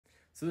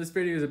So this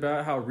video is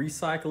about how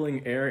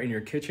recycling air in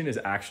your kitchen is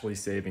actually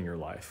saving your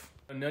life.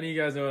 None of you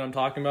guys know what I'm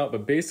talking about,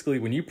 but basically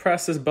when you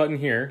press this button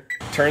here,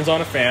 it turns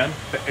on a fan,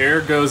 the air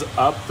goes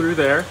up through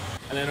there,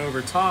 and then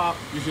over top,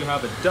 you should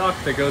have a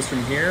duct that goes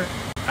from here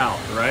out,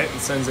 right? It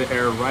sends the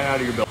air right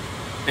out of your building.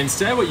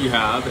 Instead, what you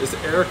have is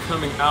air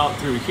coming out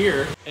through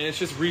here, and it's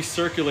just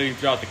recirculating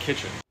throughout the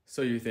kitchen.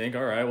 So you think,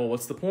 all right, well,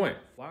 what's the point?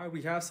 Why would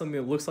we have something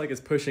that looks like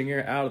it's pushing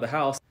air out of the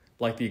house,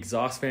 like the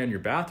exhaust fan in your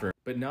bathroom,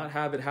 but not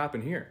have it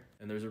happen here?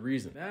 And there's a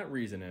reason. That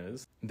reason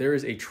is there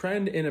is a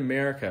trend in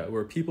America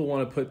where people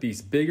want to put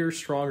these bigger,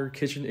 stronger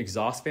kitchen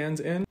exhaust fans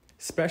in,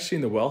 especially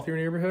in the wealthier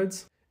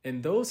neighborhoods.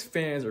 And those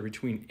fans are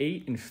between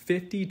 8 and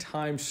 50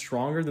 times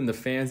stronger than the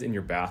fans in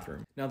your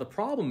bathroom. Now, the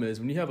problem is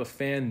when you have a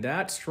fan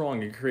that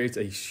strong, it creates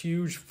a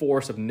huge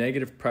force of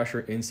negative pressure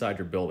inside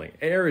your building.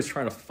 Air is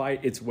trying to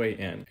fight its way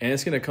in, and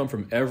it's going to come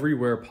from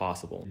everywhere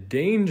possible.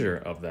 Danger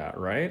of that,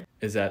 right,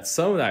 is that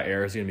some of that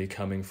air is going to be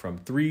coming from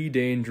 3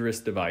 dangerous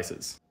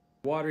devices: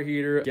 water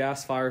heater,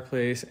 gas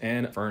fireplace,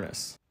 and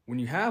furnace. When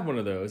you have one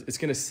of those, it's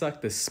going to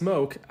suck the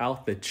smoke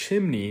out the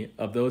chimney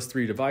of those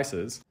 3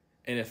 devices.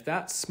 And if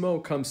that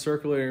smoke comes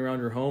circulating around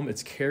your home,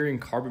 it's carrying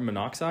carbon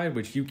monoxide,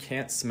 which you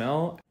can't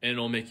smell, and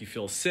it'll make you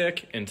feel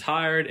sick and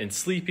tired and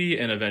sleepy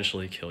and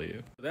eventually kill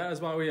you. That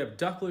is why we have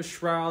ductless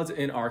shrouds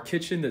in our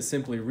kitchen that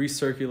simply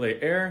recirculate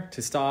air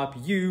to stop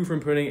you from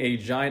putting a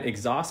giant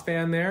exhaust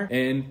fan there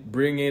and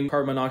bring in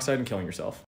carbon monoxide and killing yourself.